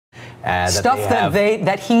Stuff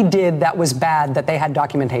that he did that was bad, that they had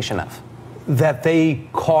documentation of. That they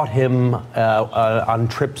caught him on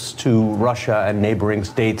trips to Russia and neighboring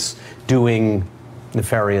states doing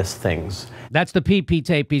nefarious things. That's the PP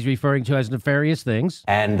tape he's referring to as nefarious things.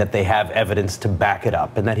 And that they have evidence to back it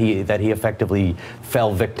up, and that he effectively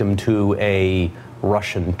fell victim to a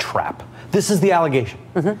Russian trap. This is the allegation.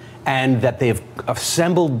 And that they've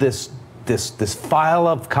assembled this file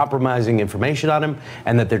of compromising information on him,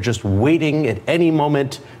 and that they're just waiting at any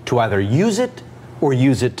moment to either use it or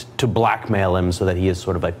use it to blackmail him so that he is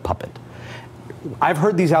sort of a puppet. I've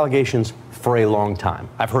heard these allegations for a long time.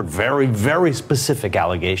 I've heard very, very specific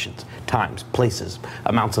allegations, times, places,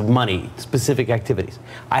 amounts of money, specific activities.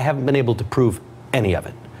 I haven't been able to prove any of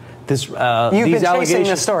it. You've been chasing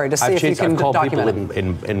this story to see if you can document it. I've called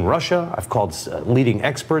people in Russia. I've called leading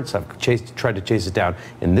experts. I've tried to chase it down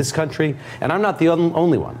in this country. And I'm not the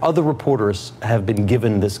only one. Other reporters have been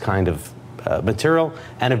given this kind of material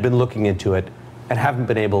and have been looking into it and haven't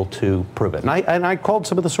been able to prove it. And I called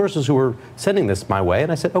some of the sources who were sending this my way,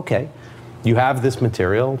 and I said, okay, you have this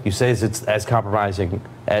material. You say it's as compromising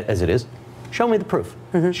as it is. Show me the proof.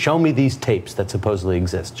 Show me these tapes that supposedly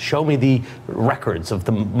exist. Show me the records of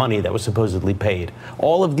the money that was supposedly paid.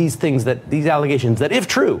 All of these things, these allegations that, if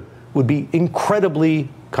true, would be incredibly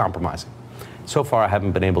compromising. So far, I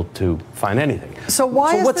haven't been able to find anything. So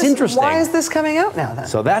why is this coming out now, then?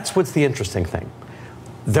 So that's what's the interesting thing.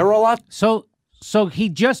 There are a lot. So he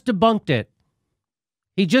just debunked it.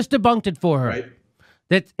 He just debunked it for her. Right.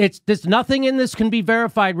 There's nothing in this can be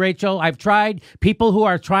verified, Rachel. I've tried. People who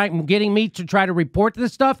are getting me to try to report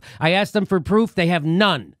this stuff, I asked them for proof. They have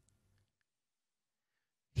none.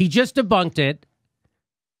 He just debunked it.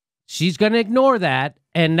 She's going to ignore that.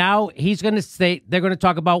 And now he's going to say, they're going to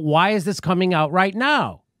talk about why is this coming out right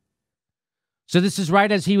now? So this is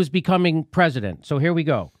right as he was becoming president. So here we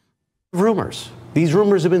go. Rumors. These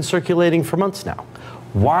rumors have been circulating for months now.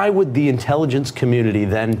 Why would the intelligence community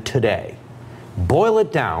then today boil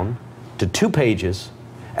it down to 2 pages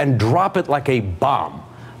and drop it like a bomb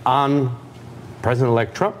on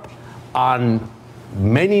President-elect Trump, on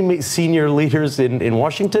many senior leaders in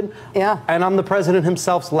Washington, and on the president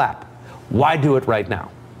himself's lap? Why do it right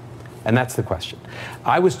now? And that's the question.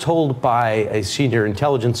 I was told by a senior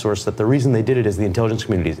intelligence source that the reason they did it is the intelligence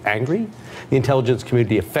community is angry. The intelligence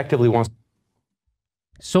community effectively wants.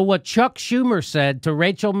 So what Chuck Schumer said to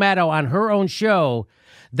Rachel Maddow on her own show,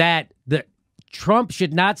 that Trump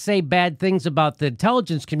should not say bad things about the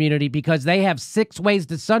intelligence community because they have 6 ways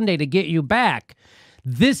to Sunday to get you back.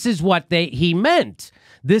 This is what he meant.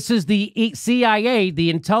 This is the CIA, the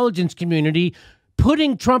intelligence community,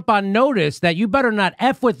 putting Trump on notice that you better not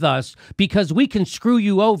F with us because we can screw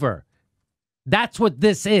you over. That's what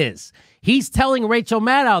this is. He's telling Rachel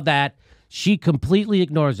Maddow that. She completely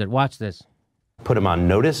ignores it. Watch this. Put him on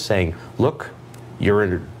notice saying, look,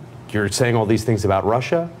 you're saying all these things about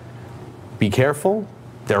Russia. Be careful.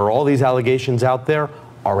 There are all these allegations out there.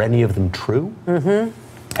 Are any of them true?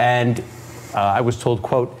 And I was told,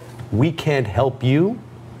 quote, we can't help you,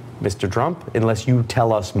 Mr. Trump, unless you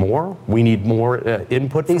tell us more. We need more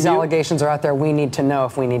input from you. These allegations are out there. We need to know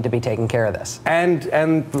if we need to be taking care of this.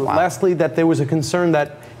 And lastly, that there was a concern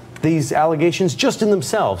that these allegations just in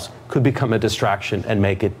themselves could become a distraction and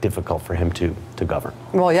make it difficult for him to govern.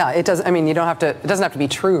 Well, yeah, it does. I mean, it doesn't have to be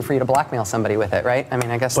true for you to blackmail somebody with it, right? I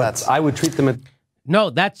mean, I guess that's. I would treat them as.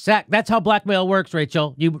 No, that's how blackmail works,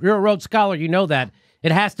 Rachel. You're a Rhodes Scholar. You know that.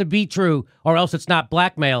 It has to be true, or else it's not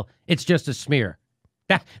blackmail. It's just a smear.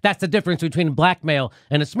 That's the difference between blackmail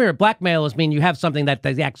and a smear. Blackmail is mean you have something that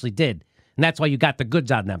they actually did, and that's why you got the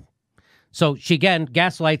goods on them. So she, again,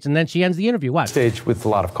 gaslights, and then she ends the interview. Watch. Stage with a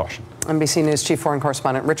lot of caution. NBC News chief foreign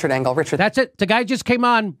correspondent Richard Engel. Richard. That's it. The guy just came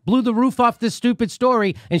on, blew the roof off this stupid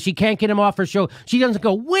story, and she can't get him off her show. She doesn't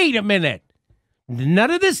go, wait a minute. None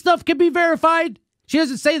of this stuff can be verified. She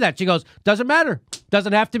doesn't say that. She goes, doesn't matter.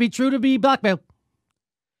 Doesn't have to be true to be blackmail.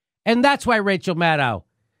 And that's why Rachel Maddow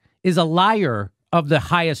is a liar of the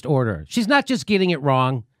highest order. She's not just getting it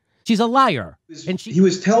wrong. She's a liar. And he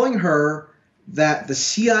was telling her that the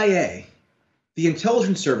CIA, the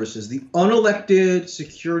intelligence services, the unelected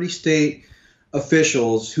security state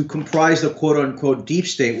officials who comprise the quote-unquote deep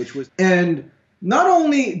state, which was, and not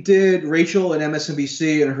only did Rachel and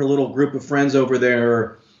MSNBC and her little group of friends over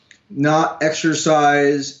there not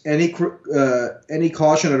exercise any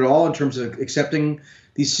caution at all in terms of accepting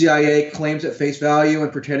these CIA claims at face value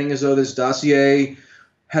and pretending as though this dossier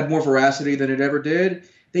had more veracity than it ever did.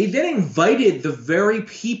 They then invited the very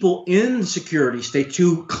people in the security state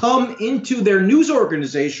to come into their news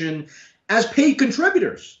organization as paid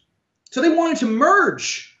contributors. So they wanted to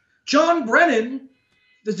merge John Brennan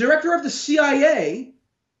the director of the CIA,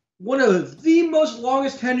 one of the most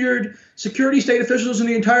longest tenured security state officials in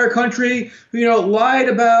the entire country, who, lied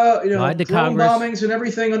about, lied to drone Congress. bombings and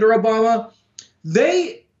everything under Obama.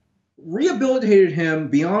 They rehabilitated him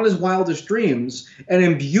beyond his wildest dreams and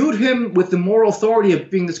imbued him with the moral authority of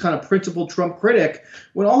being this kind of principled Trump critic,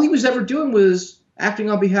 when all he was ever doing was acting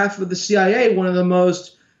on behalf of the CIA, one of the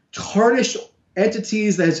most tarnished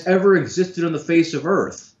entities that has ever existed on the face of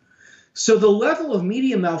Earth. So the level of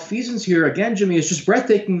media malfeasance here, again, Jimmy, is just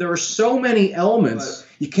breathtaking. There are so many elements.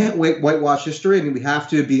 You can't whitewash history. I mean, we have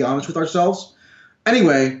to be honest with ourselves.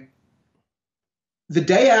 Anyway, the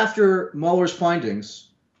day after Mueller's findings,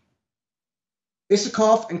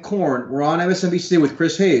 Isikoff and Korn were on MSNBC with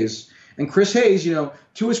Chris Hayes. And Chris Hayes,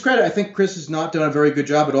 to his credit, I think Chris has not done a very good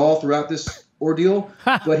job at all throughout this ordeal.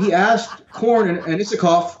 But he asked Korn and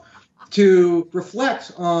Isikoff to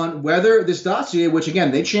reflect on whether this dossier, which,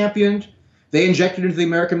 again, they championed, they injected into the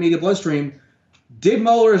American media bloodstream, did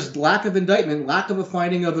Mueller's lack of indictment, lack of a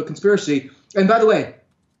finding of a conspiracy. And by the way,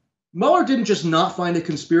 Mueller didn't just not find a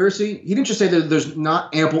conspiracy. He didn't just say that there's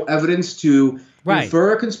not ample evidence to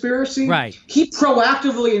infer a conspiracy. Right. He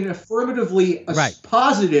proactively and affirmatively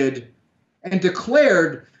posited and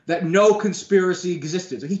declared that no conspiracy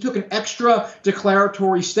existed. So he took an extra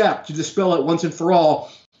declaratory step to dispel it once and for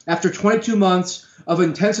all after 22 months of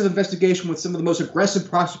intensive investigation with some of the most aggressive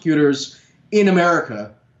prosecutors in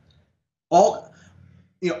America. All,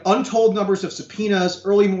 untold numbers of subpoenas,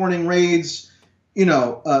 early morning raids,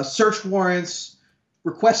 search warrants,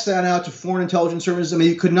 requests sent out to foreign intelligence services. I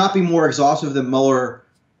mean, it could not be more exhaustive than Mueller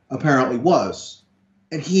apparently was.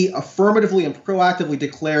 And he affirmatively and proactively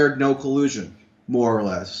declared no collusion, more or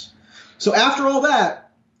less. So after all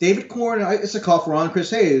that, David Korn and Isikoff were on Chris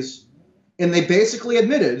Hayes, and they basically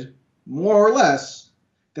admitted, more or less,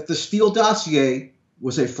 that the Steele dossier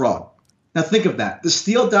was a fraud. Now think of that. The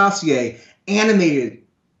Steele dossier animated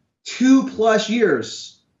 2+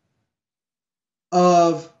 years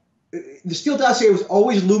of the Steele dossier was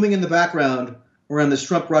always looming in the background around this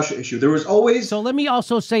Trump-Russia issue. There was always... So let me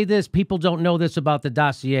also say this. People don't know this about the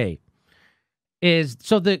dossier.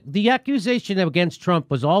 The accusation against Trump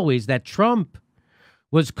was always that Trump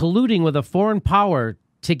was colluding with a foreign power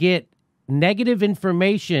to get negative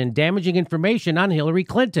information, damaging information on Hillary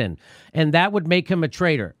Clinton, and that would make him a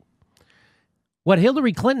traitor. What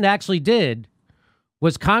Hillary Clinton actually did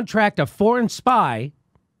was contract a foreign spy,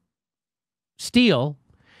 Steele,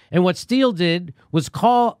 and what Steele did was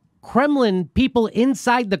call Kremlin people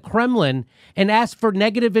inside the Kremlin and ask for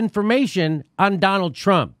negative information on Donald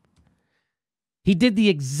Trump. He did the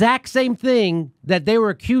exact same thing that they were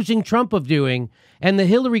accusing Trump of doing, and the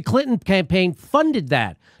Hillary Clinton campaign funded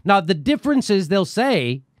that. Now, the difference is, they'll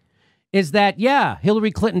say, is that,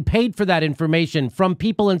 Hillary Clinton paid for that information from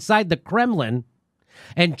people inside the Kremlin,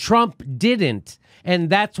 and Trump didn't. And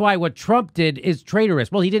that's why what Trump did is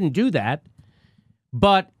traitorous. Well, he didn't do that,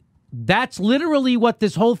 but that's literally what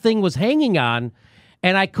this whole thing was hanging on.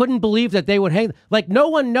 And I couldn't believe that they would hang. Like, no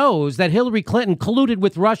one knows that Hillary Clinton colluded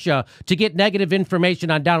with Russia to get negative information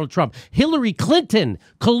on Donald Trump. Hillary Clinton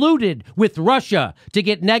colluded with Russia to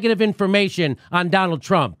get negative information on Donald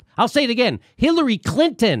Trump. I'll say it again. Hillary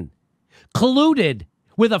Clinton colluded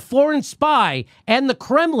with a foreign spy and the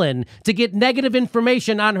Kremlin to get negative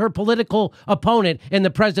information on her political opponent in the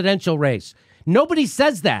presidential race. Nobody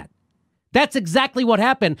says that. That's exactly what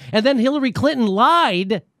happened. And then Hillary Clinton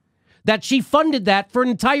lied that she funded that for an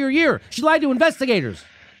entire year. She lied to investigators.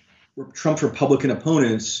 Trump's Republican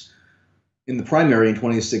opponents in the primary in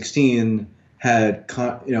 2016 had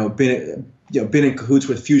been in cahoots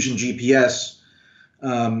with Fusion GPS,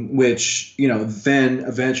 which then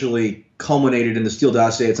eventually culminated in the Steele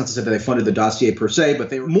dossier. It's not to say that they funded the dossier per se,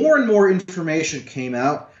 but more and more information came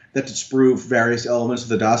out that disprove various elements of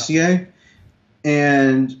the dossier.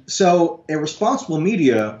 And so a responsible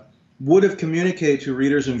media would have communicated to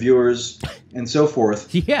readers and viewers and so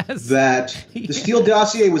forth that the Steele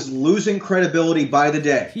dossier was losing credibility by the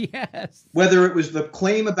day. Yes. Whether it was the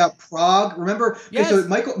claim about Prague. Remember? Yes. Okay,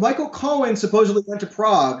 so Michael Cohen supposedly went to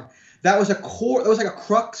Prague. That was that was like a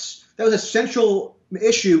crux. That was a central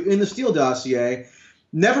issue in the Steele dossier.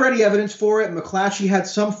 Never any evidence for it. McClatchy had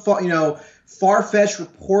some far-fetched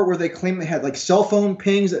report where they claimed they had like cell phone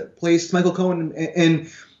pings that placed Michael Cohen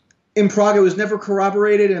in Prague. It was never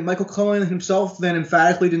corroborated, and Michael Cohen himself then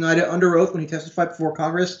emphatically denied it under oath when he testified before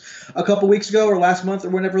Congress a couple weeks ago or last month or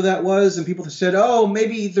whenever that was. And people said, oh,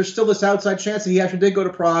 maybe there's still this outside chance that he actually did go to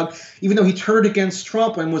Prague, even though he turned against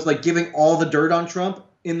Trump and was like giving all the dirt on Trump.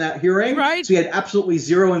 in that hearing. Right. So he had absolutely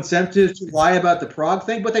zero incentive to lie about the Prague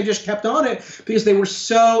thing, but they just kept on it because they were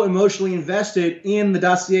so emotionally invested in the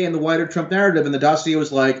dossier and the wider Trump narrative. And the dossier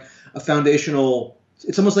was like a foundational,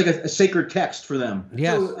 it's almost like a sacred text for them.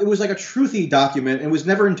 Yes. So it was like a truthy document and was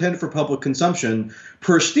never intended for public consumption.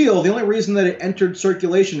 Per Steele, the only reason that it entered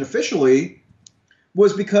circulation officially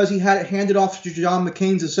was because he had it handed off to John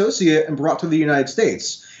McCain's associate and brought to the United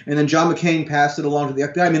States. And then John McCain passed it along to the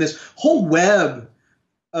FBI. I mean, this whole web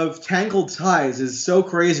of tangled ties is so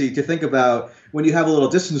crazy to think about when you have a little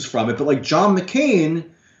distance from it. But like John McCain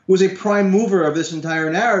was a prime mover of this entire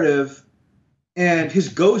narrative, and his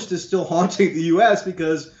ghost is still haunting the U.S.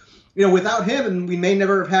 because, you know, without him, and we may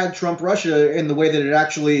never have had Trump-Russia in the way that it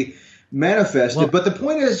actually manifested. Well, but the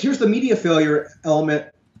point is, here's the media failure element.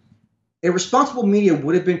 A responsible media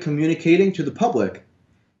would have been communicating to the public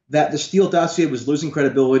that the Steele dossier was losing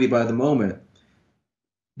credibility by the moment,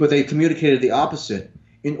 but they communicated the opposite.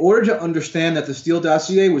 In order to understand that the Steele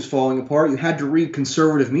dossier was falling apart, you had to read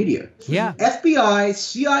conservative media. Yeah. FBI,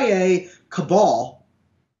 CIA, cabal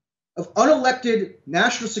of unelected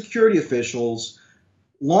national security officials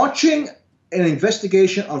launching an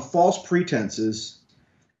investigation on false pretenses,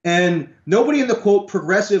 and nobody in the, quote,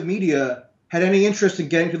 progressive media had any interest in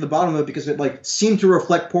getting to the bottom of it because it like seemed to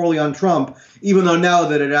reflect poorly on Trump, even though now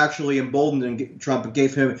that it actually emboldened Trump and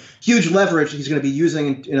gave him huge leverage he's going to be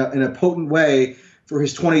using in a potent way for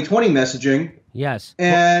his 2020 messaging. Yes.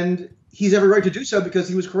 And he's every right to do so because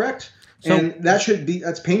he was correct. So, and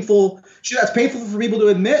that's painful. That's painful for people to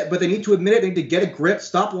admit, but they need to admit it. They need to get a grip,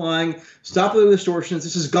 stop lying, stop with the distortions.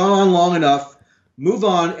 This has gone on long enough. Move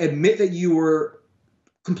on. Admit that you were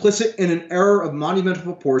complicit in an error of monumental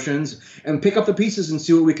proportions, and pick up the pieces and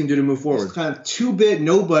see what we can do to move forward. These kind of two-bit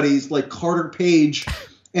nobodies like Carter Page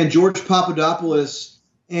and George Papadopoulos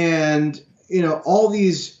and, you know, all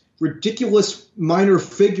these ridiculous minor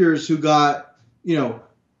figures who got, you know,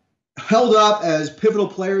 held up as pivotal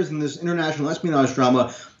players in this international espionage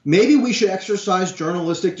drama. Maybe we should exercise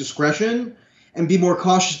journalistic discretion and be more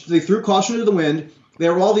cautious. They threw caution to the wind.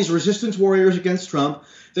 There were all these resistance warriors against Trump.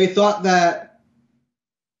 They thought that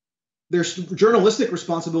their journalistic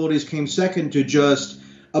responsibilities came second to just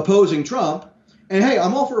opposing Trump. And hey,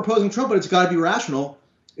 I'm all for opposing Trump, but it's got to be rational.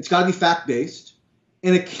 It's got to be fact-based.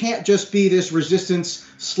 And it can't just be this resistance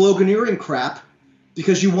sloganeering crap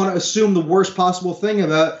because you want to assume the worst possible thing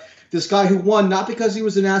about this guy who won, not because he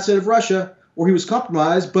was an asset of Russia or he was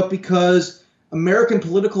compromised, but because American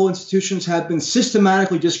political institutions have been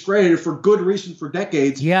systematically discredited for good reason for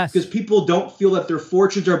decades. Yes. Because people don't feel that their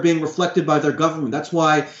fortunes are being reflected by their government. That's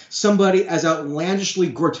why somebody as outlandishly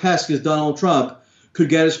grotesque as Donald Trump could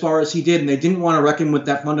get as far as he did, and they didn't want to reckon with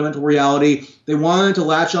that fundamental reality. They wanted to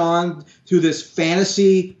latch on to this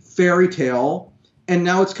fantasy fairy tale, and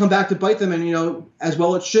now it's come back to bite them, and, you know, as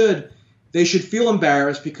well it should. They should feel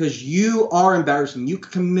embarrassed because you are embarrassing. You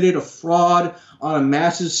committed a fraud on a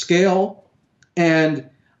massive scale. And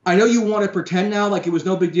I know you want to pretend now like it was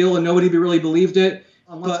no big deal and nobody really believed it.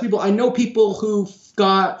 But I know people who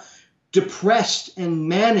got depressed and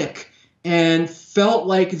manic and felt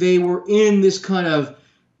like they were in this kind of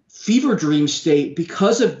fever dream state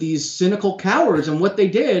because of these cynical cowards and what they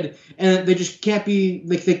did, and they just can't be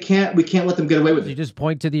like we can't let them get away with it. You just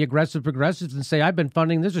point to the aggressive progressives and say, I've been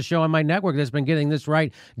funding this, a show on my network that's been getting this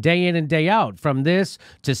right day in and day out, from this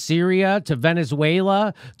to Syria to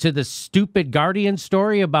Venezuela to the stupid Guardian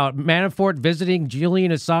story about Manafort visiting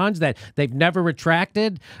Julian Assange that they've never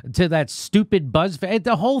retracted, to that stupid BuzzFeed,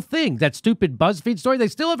 the whole thing, that stupid BuzzFeed story. They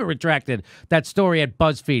still haven't retracted that story at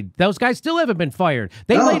BuzzFeed. Those guys still haven't been fired.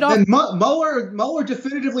 They laid off. And Mueller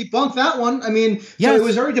definitively bunked that one. I mean, yes. So it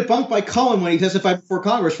was already debunked by Cohen when he testified before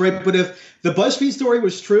Congress, right? But if the BuzzFeed story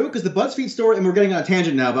was true, because the BuzzFeed story, and we're getting on a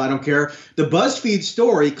tangent now, but I don't care. The BuzzFeed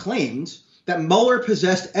story claimed that Mueller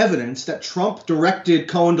possessed evidence that Trump directed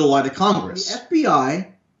Cohen to lie to Congress. The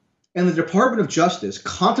FBI and the Department of Justice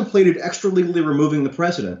contemplated extralegally removing the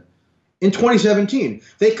president. In 2017,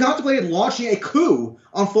 they contemplated launching a coup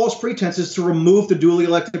on false pretenses to remove the duly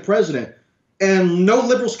elected president. And no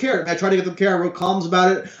liberals cared. I tried to get them to care. I wrote columns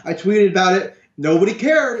about it. I tweeted about it. Nobody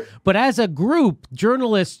cared. But as a group,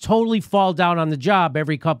 journalists totally fall down on the job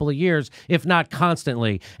every couple of years, if not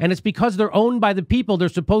constantly. And it's because they're owned by the people they're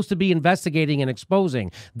supposed to be investigating and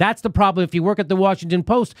exposing. That's the problem. If you work at the Washington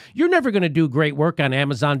Post, you're never going to do great work on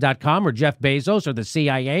Amazon.com or Jeff Bezos or the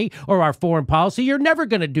CIA or our foreign policy. You're never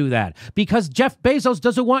going to do that because Jeff Bezos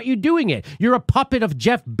doesn't want you doing it. You're a puppet of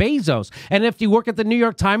Jeff Bezos. And if you work at the New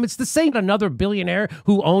York Times, it's the same. Another billionaire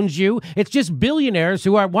who owns you. It's just billionaires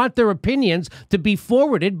who want their opinions to be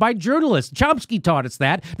forwarded by journalists. Chomsky taught us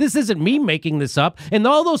that. This isn't me making this up. And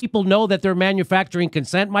all those people know that they're manufacturing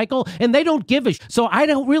consent, Michael, and they don't give a So I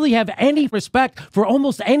don't really have any respect for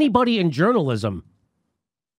almost anybody in journalism.